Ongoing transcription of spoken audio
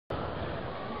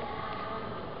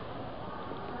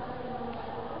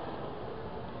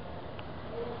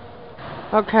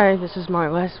Okay, this is my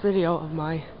last video of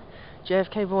my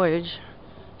JFK voyage.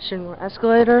 Schindler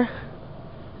escalator,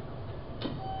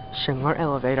 Schindler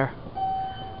elevator.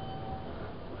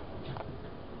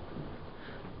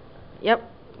 Yep,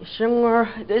 Schindler.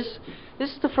 This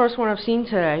is the first one I've seen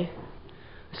today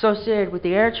associated with the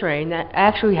Airtrain that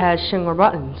actually has Schindler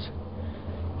buttons.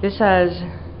 This has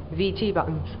VT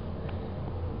buttons,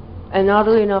 and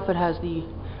oddly enough, it has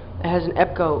an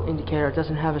EPCO indicator. It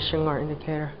doesn't have a Schindler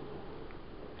indicator.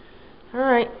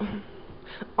 Alright.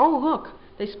 Oh, look!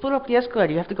 They split up the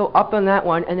escalator. You have to go up on that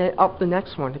one and then up the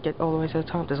next one to get all the way to the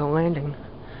top. There's a landing.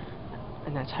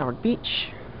 And that's Howard Beach.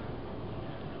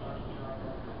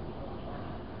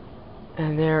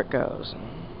 And there it goes.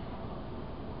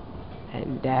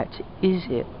 And that is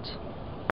it.